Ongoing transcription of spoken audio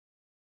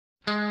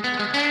What's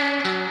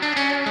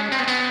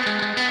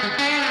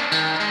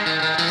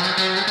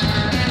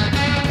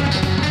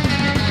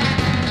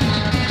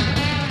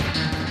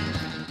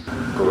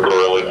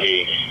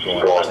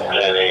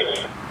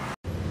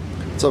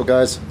up,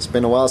 guys? It's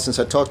been a while since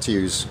I talked to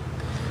you.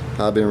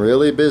 I've been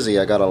really busy.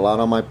 I got a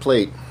lot on my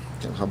plate.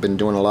 I've been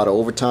doing a lot of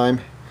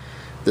overtime.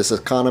 This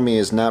economy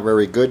is not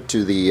very good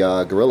to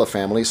the gorilla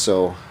family,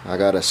 so I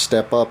gotta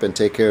step up and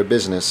take care of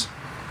business.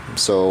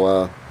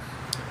 So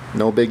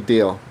no big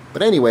deal.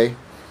 But anyway,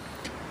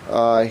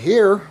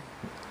 here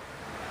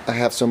I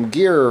have some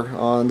gear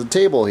on the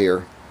table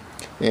here,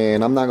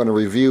 and I'm not going to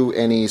review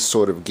any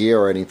sort of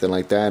gear or anything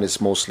like that.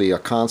 It's mostly a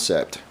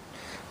concept.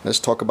 Let's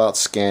talk about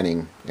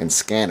scanning and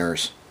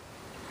scanners.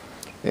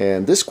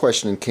 And this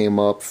question came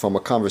up from a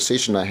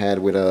conversation I had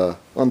with a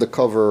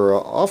undercover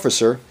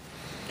officer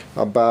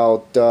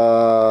about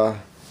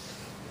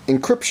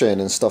encryption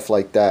and stuff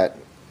like that.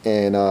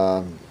 And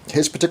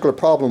his particular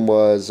problem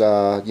was,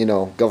 you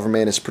know,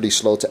 government is pretty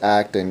slow to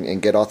act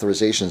and get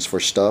authorizations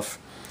for stuff.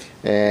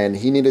 And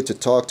he needed to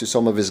talk to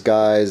some of his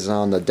guys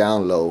on the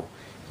down low,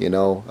 you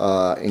know,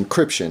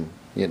 encryption,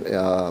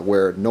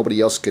 where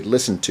nobody else could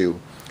listen to.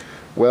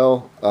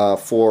 Well,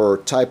 for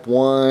type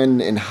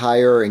 1 and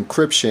higher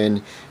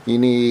encryption, you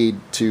need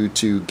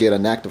to get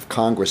an act of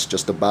Congress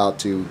just about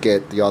to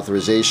get the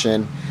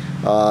authorization.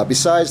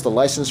 Besides, the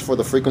license for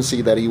the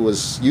frequency that he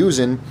was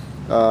using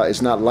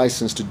is not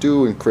licensed to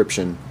do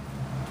encryption.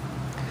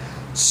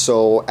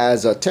 So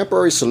as a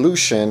temporary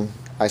solution,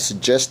 I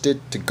suggested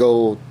to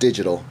go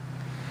digital.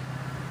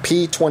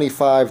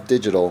 P25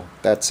 digital.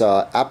 That's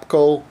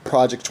APCO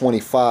Project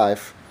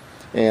 25.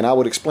 And I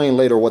would explain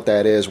later what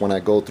that is when I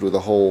go through the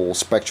whole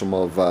spectrum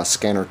of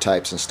scanner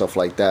types and stuff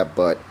like that.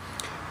 But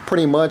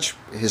pretty much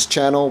his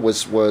channel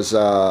was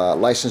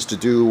licensed to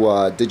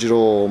do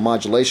digital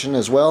modulation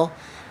as well.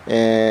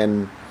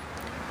 And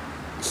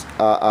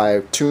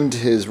I tuned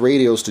his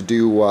radios to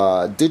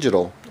do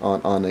digital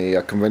on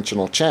a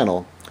conventional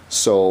channel.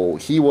 So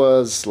he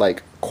was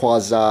like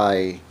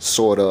quasi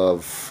sort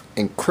of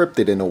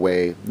encrypted in a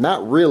way.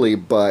 Not really,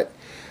 but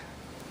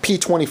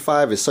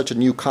P25 is such a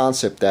new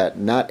concept that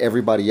not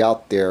everybody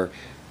out there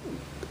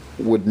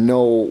would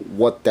know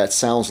what that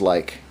sounds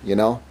like, you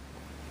know?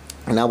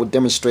 And I would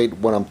demonstrate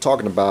what I'm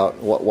talking about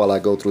while I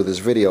go through this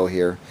video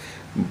here.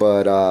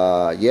 But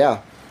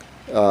yeah,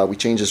 we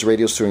changed his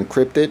radios to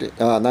encrypted,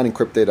 not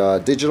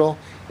encrypted, digital,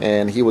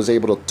 and he was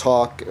able to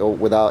talk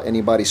without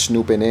anybody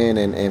snooping in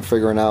and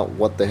figuring out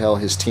what the hell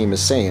his team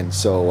is saying.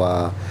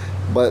 So,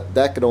 but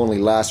that could only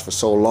last for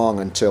so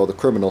long until the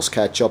criminals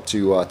catch up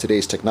to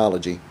today's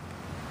technology.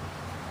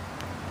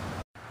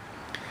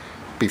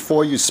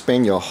 Before you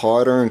spend your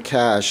hard-earned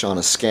cash on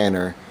a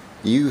scanner,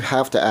 you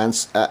have to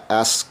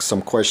ask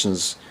some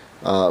questions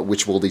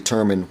which will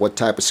determine what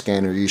type of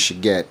scanner you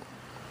should get.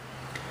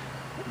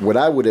 What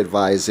I would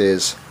advise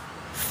is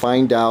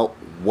find out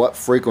what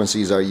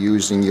frequencies are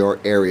used in your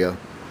area,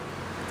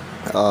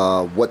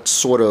 what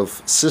sort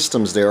of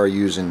systems they are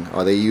using.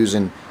 Are they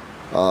using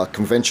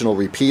conventional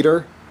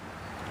repeater,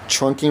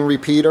 trunking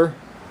repeater,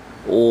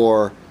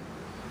 or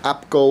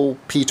APCO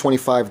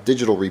P25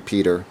 digital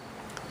repeater?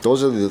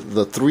 Those are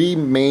the three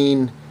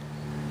main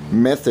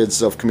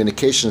methods of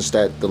communications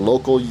that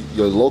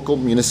your local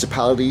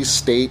municipalities,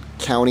 state,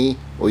 county,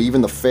 or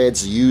even the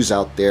feds use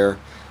out there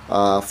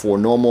for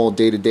normal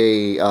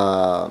day-to-day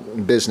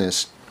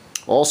business.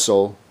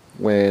 Also,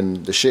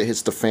 when the shit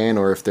hits the fan,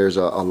 or if there's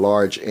a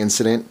large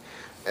incident,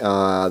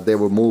 they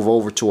will move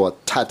over to a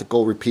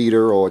tactical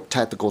repeater or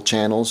tactical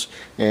channels,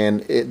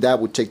 and that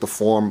would take the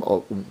form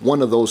of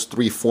one of those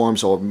three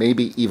forms, or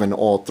maybe even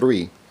all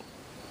three.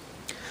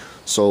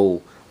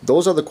 So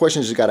those are the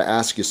questions you got to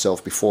ask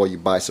yourself before you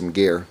buy some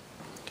gear.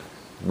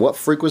 What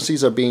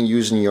frequencies are being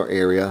used in your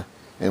area,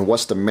 and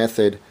what's the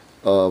method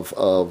of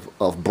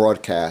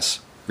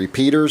broadcast?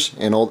 Repeaters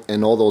and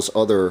all those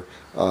other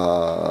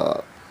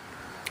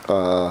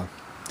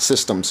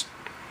systems.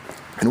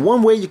 And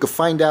one way you can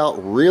find out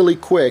really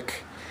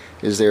quick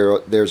is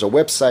there's a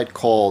website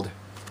called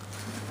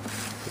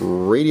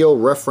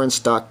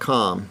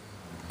radioreference.com.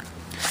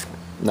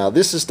 Now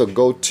this is the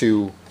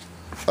go-to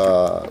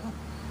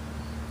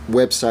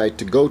website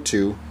to go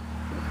to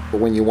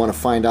when you want to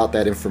find out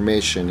that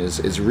information.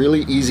 It's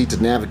really easy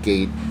to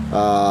navigate.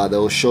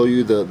 They'll show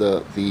you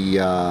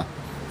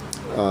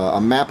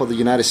a map of the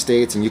United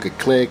States, and you could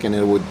click and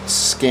it would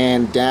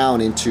scan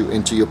down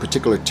into your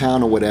particular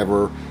town or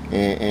whatever,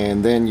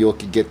 and then you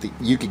could get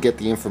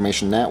the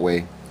information that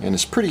way. And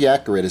it's pretty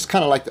accurate. It's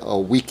kind of like a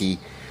wiki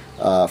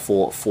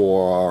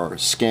for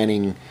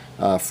scanning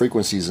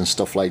frequencies and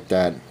stuff like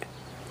that.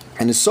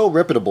 And it's so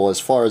reputable as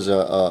far as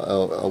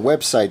a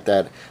website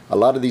that a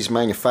lot of these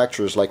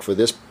manufacturers, like for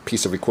this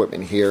piece of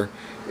equipment here,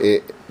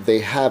 they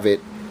have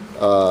it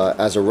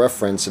as a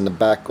reference in the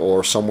back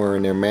or somewhere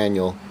in their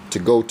manual to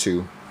go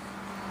to.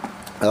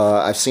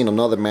 I've seen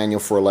another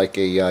manual for like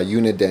a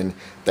Uniden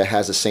that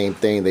has the same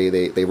thing.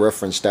 They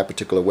reference that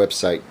particular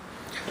website.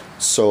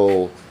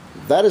 So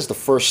that is the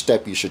first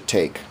step you should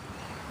take.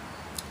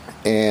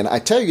 And I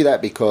tell you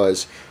that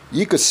because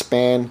you could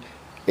spend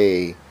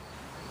a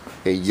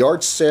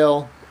yard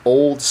sale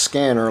old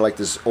scanner, like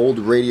this old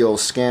radio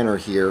scanner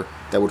here,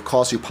 that would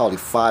cost you probably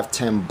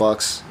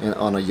 $5-10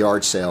 on a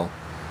yard sale,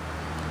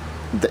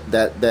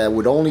 that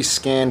would only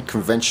scan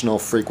conventional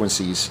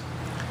frequencies,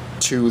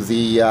 to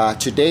the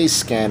today's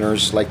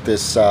scanners like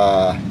this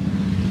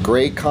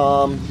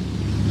Graycom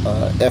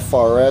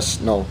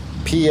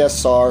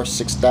PSR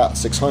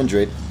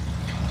 600,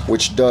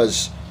 which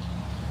does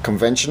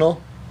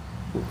conventional,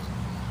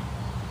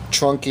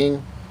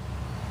 trunking,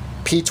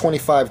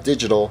 P25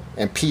 digital,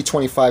 and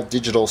P25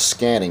 digital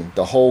scanning,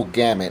 the whole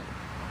gamut.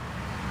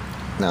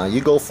 Now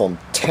you go from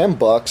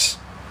 $10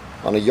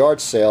 on a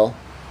yard sale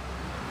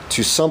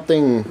to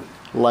something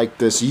like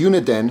this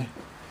Uniden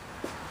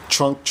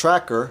trunking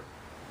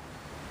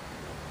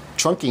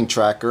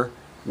tracker,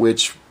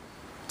 which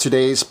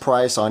today's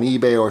price on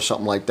eBay or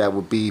something like that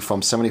would be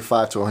from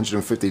 $75 to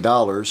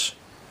 $150,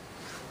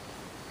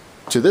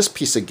 to this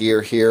piece of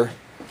gear here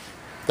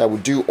that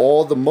would do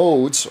all the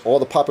modes, all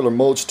the popular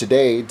modes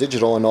today,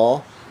 digital and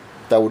all,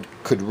 that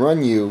could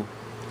run you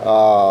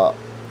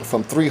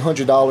from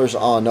 $300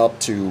 on up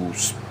to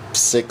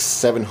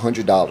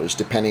 $600-700,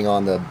 depending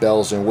on the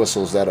bells and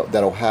whistles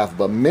that'll have.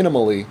 But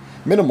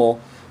minimal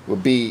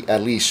would be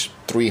at least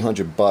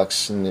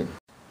 $300. And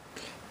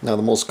now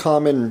the most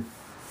common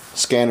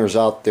scanners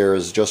out there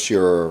is just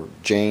your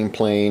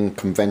plain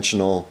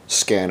conventional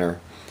scanner.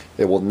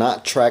 It will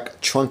not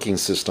track trunking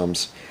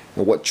systems.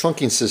 And what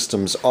trunking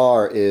systems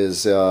are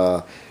is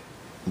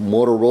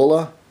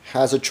Motorola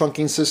has a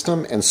trunking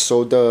system, and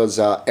so does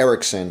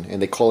Ericsson,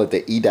 and they call it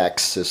the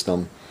EDAX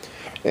system.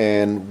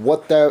 And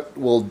what that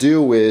will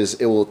do is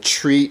it will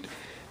treat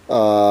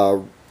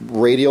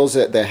radios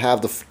that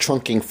have the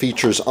trunking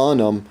features on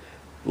them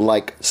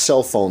like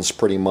cell phones,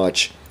 pretty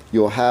much.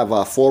 You'll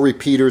have 4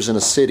 repeaters in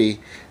a city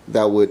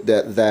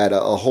that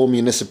a whole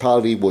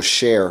municipality will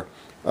share,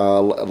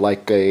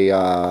 like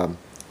a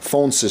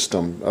phone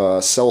system,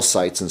 cell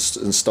sites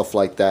and stuff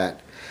like that.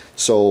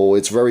 So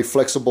it's very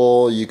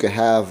flexible. You can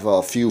have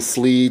a few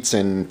fleets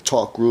and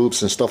talk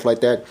groups and stuff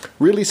like that.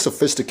 Really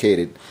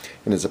sophisticated.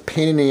 And it's a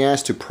pain in the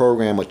ass to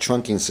program a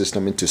trunking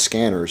system into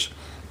scanners,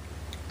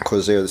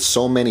 because there's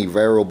so many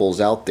variables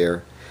out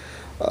there.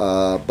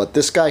 But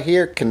this guy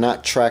here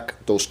cannot track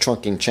those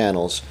trunking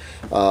channels.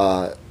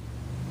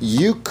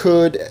 You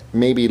could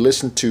maybe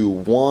listen to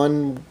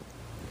one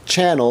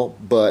channel,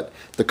 but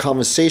the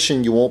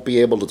conversation you won't be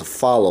able to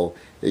follow.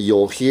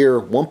 You'll hear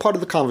one part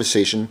of the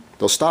conversation,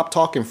 they'll stop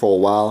talking for a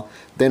while,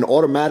 then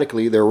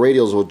automatically their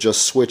radios will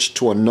just switch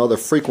to another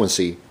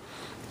frequency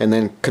and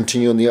then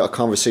continue the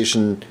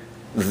conversation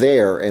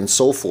there, and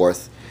so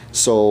forth.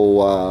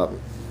 So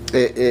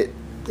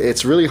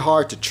it's really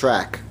hard to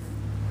track.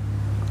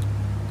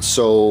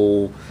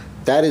 So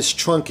that is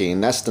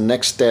trunking. That's the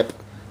next step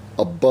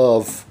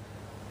above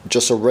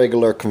just a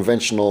regular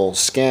conventional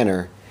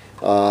scanner.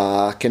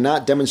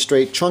 Cannot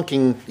demonstrate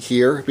trunking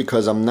here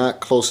because I'm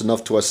not close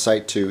enough to a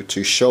site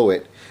to show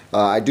it.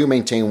 I do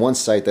maintain one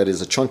site that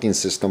is a trunking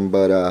system,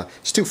 but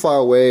it's too far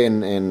away,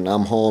 and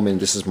I'm home and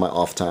this is my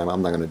off time.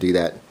 I'm not going to do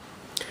that.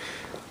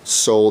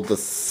 So the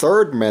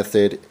third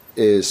method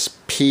is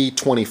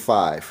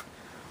P25.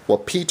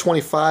 What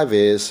P25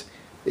 is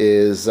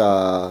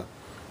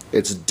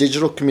it's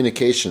digital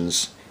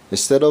communications.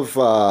 Instead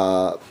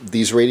of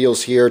these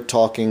radios here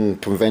talking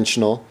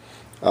conventional,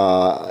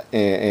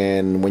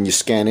 and when you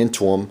scan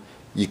into them,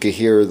 you can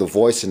hear the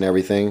voice and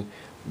everything.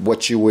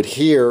 What you would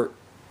hear,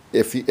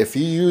 if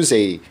you use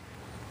a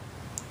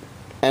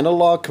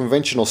analog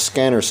conventional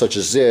scanner such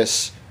as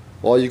this,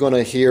 all you're going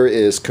to hear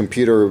is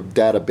computer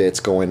data bits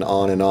going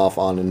on and off,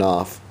 on and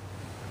off.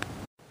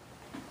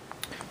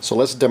 So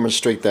let's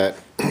demonstrate that.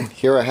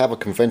 Here I have a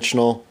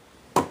conventional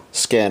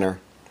scanner.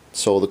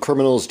 So the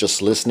criminal is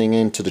just listening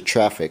into the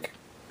traffic.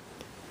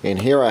 And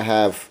here I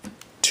have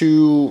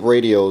 2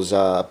 radios,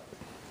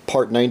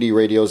 Part 90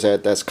 radios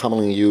that's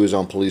commonly used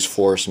on police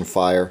force and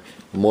fire.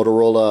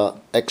 Motorola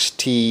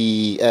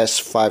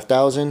XTS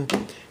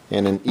 5000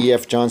 and an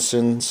EF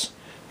Johnson's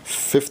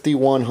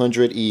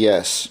 5100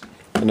 ES.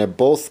 And they're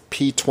both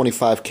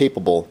P25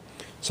 capable.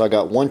 So I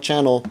got one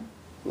channel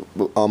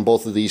on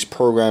both of these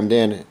programmed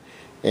in,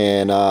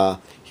 and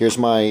here's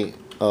my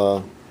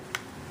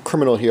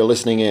criminal here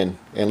listening in,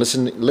 and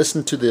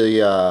listen to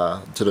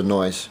the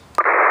noise.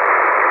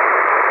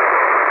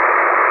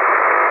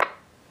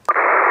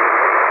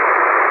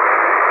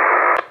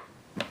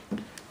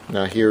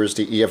 Now here's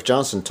the EF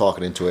Johnson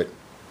talking into it.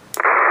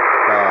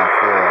 5,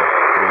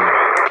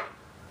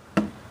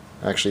 4, 3.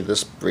 Actually,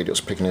 this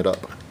radio's picking it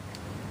up. 5,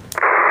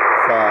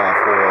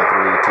 4,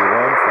 3, 2,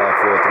 1.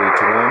 5, 4, 3,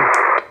 2, 1.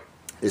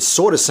 It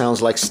sort of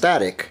sounds like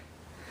static.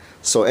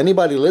 So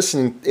anybody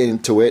listening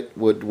into it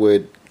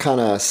would kind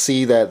of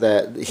see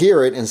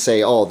hear it and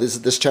say, oh,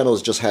 this channel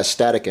just has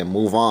static, and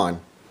move on.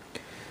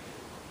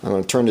 I'm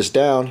going to turn this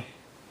down,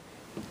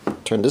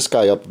 turn this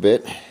guy up a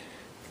bit,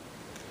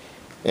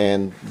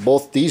 and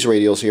both these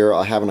radios here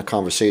are having a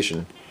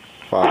conversation.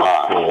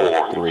 5,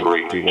 4,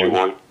 3, 2,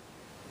 1.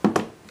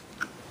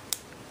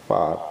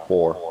 5,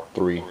 4,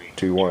 3,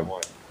 2, 1.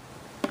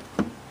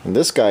 And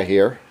this guy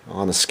here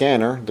on the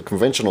scanner, the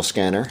conventional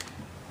scanner,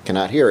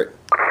 cannot hear it.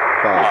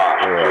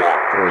 5,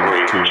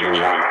 4, 3,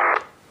 2, 1.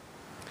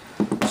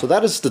 So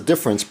that is the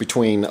difference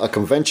between a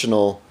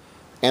conventional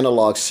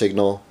analog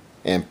signal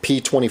and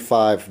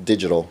P25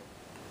 digital.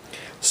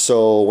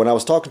 So when I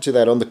was talking to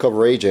that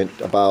undercover agent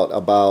about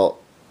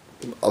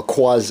a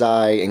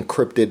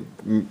quasi-encrypted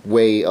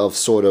way of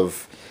sort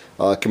of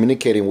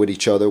communicating with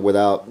each other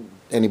without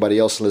anybody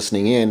else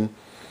listening in,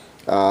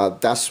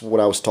 that's what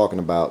I was talking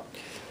about.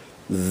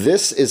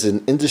 This is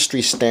an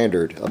industry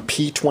standard, a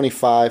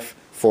P25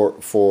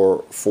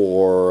 for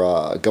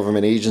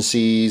government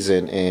agencies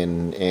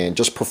and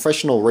just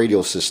professional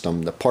radio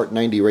system, the Part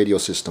 90 radio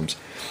systems.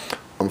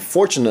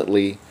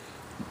 Unfortunately,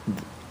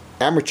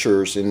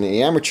 amateurs in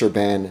the amateur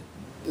band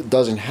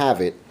doesn't have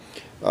it.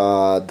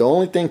 The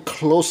only thing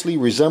closely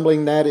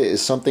resembling that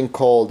is something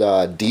called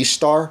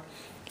D-Star,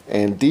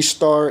 and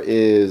D-Star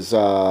is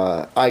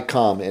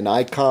ICOM, and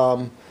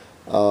ICOM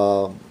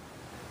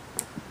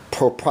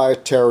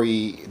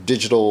proprietary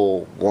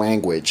digital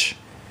language,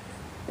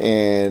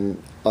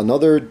 and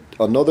another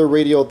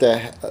radio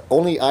that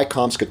only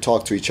ICOMs could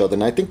talk to each other.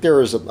 And I think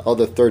there is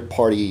other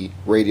third-party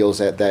radios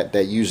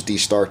that use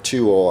D-Star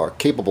too or are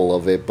capable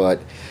of it, but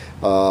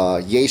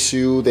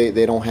Yaesu,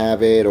 they don't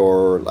have it,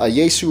 or a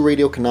Yaesu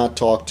radio cannot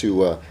talk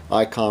to a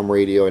ICOM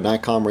radio, and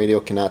ICOM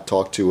radio cannot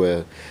talk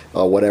to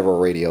a whatever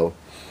radio.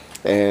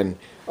 And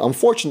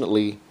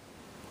unfortunately,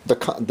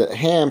 the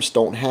hams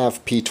don't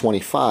have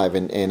P25,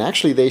 and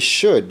actually they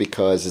should,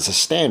 because it's a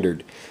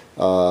standard.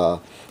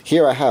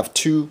 Here I have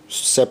two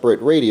separate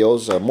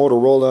radios, a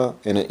Motorola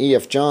and an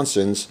EF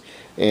Johnson's,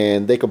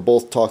 and they could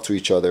both talk to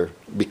each other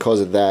because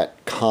of that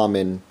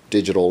common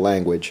digital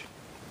language.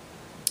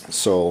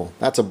 So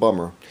that's a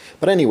bummer.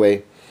 But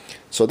anyway,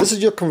 so this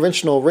is your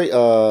conventional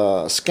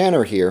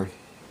scanner here.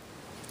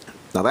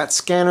 Now that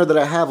scanner that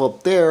I have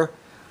up there,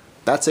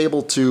 that's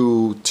able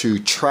to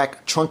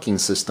track trunking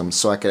systems,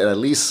 so I can at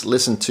least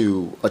listen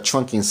to a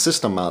trunking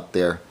system out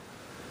there.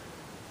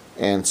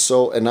 And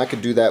I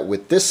could do that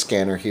with this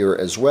scanner here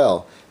as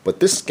well. But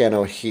this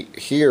scanner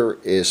here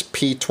is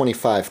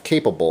P25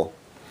 capable.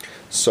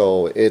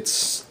 So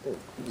there's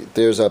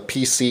a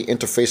PC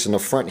interface in the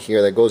front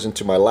here that goes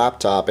into my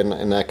laptop,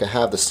 and I can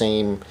have the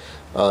same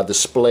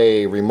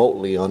display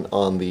remotely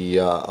on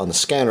the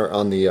scanner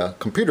on the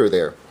computer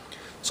there.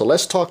 So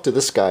let's talk to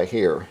this guy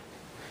here.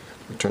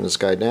 Turn this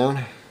guy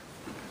down.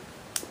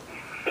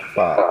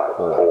 5,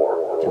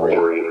 4, 3,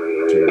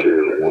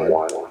 2,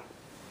 1.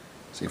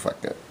 See if I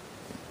can.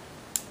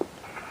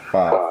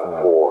 5,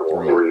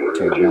 4,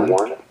 3, 2,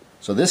 1.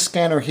 So this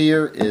scanner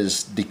here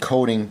is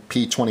decoding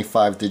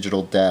P25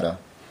 digital data.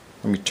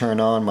 Let me turn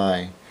on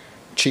my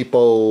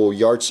cheapo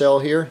yard sale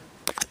here.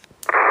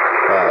 5,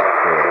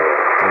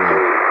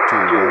 4, 3,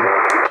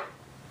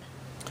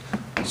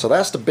 2, 1. So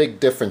that's the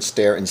big difference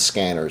there in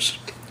scanners.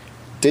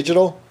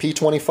 Digital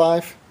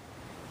P25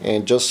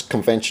 and just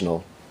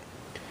conventional.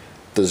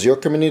 Does your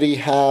community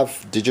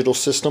have digital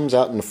systems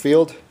out in the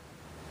field?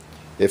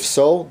 If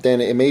so,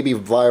 then it may be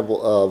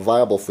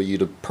viable for you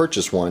to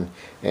purchase one,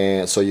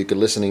 and so you could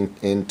listen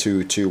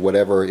into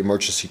whatever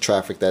emergency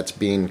traffic that's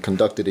being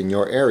conducted in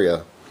your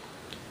area.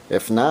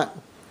 If not,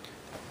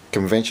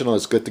 conventional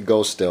is good to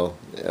go still,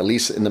 at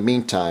least in the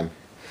meantime.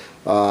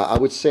 I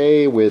would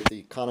say with the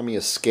economy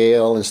of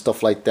scale and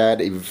stuff like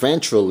that,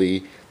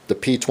 eventually the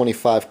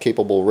P25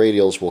 capable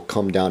radios will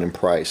come down in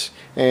price,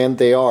 and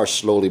they are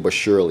slowly but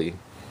surely.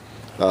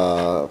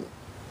 The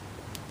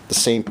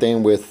same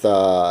thing with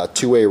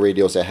two-way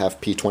radios that have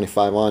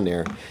P25 on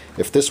there.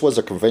 If this was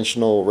a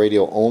conventional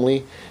radio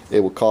only,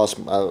 it would cost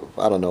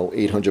I don't know,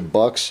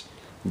 $800.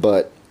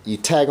 But you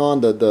tag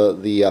on the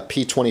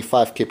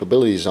P25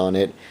 capabilities on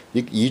it,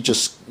 you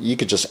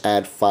could just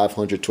add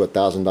 $500 to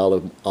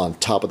 $1,000 on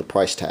top of the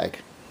price tag.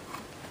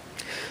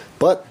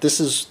 But this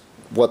is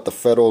what the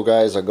federal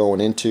guys are going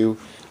into.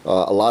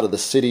 A lot of the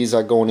cities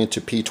are going into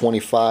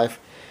P25,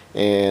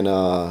 and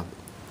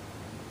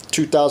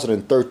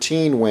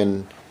 2013,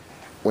 when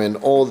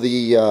all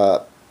the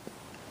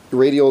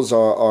radios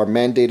are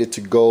mandated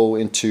to go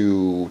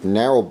into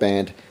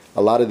narrowband,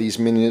 a lot of these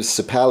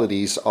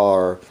municipalities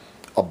are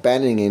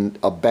abandoning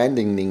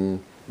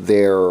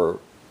their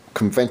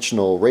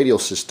conventional radio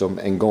system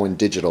and going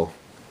digital.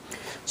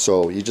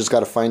 So you just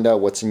got to find out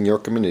what's in your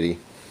community.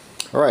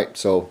 All right,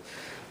 so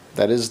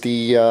that is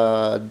the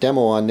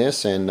demo on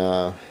this, and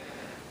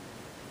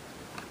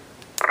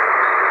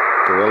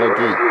Gorilla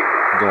Geek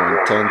going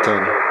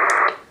 10-10.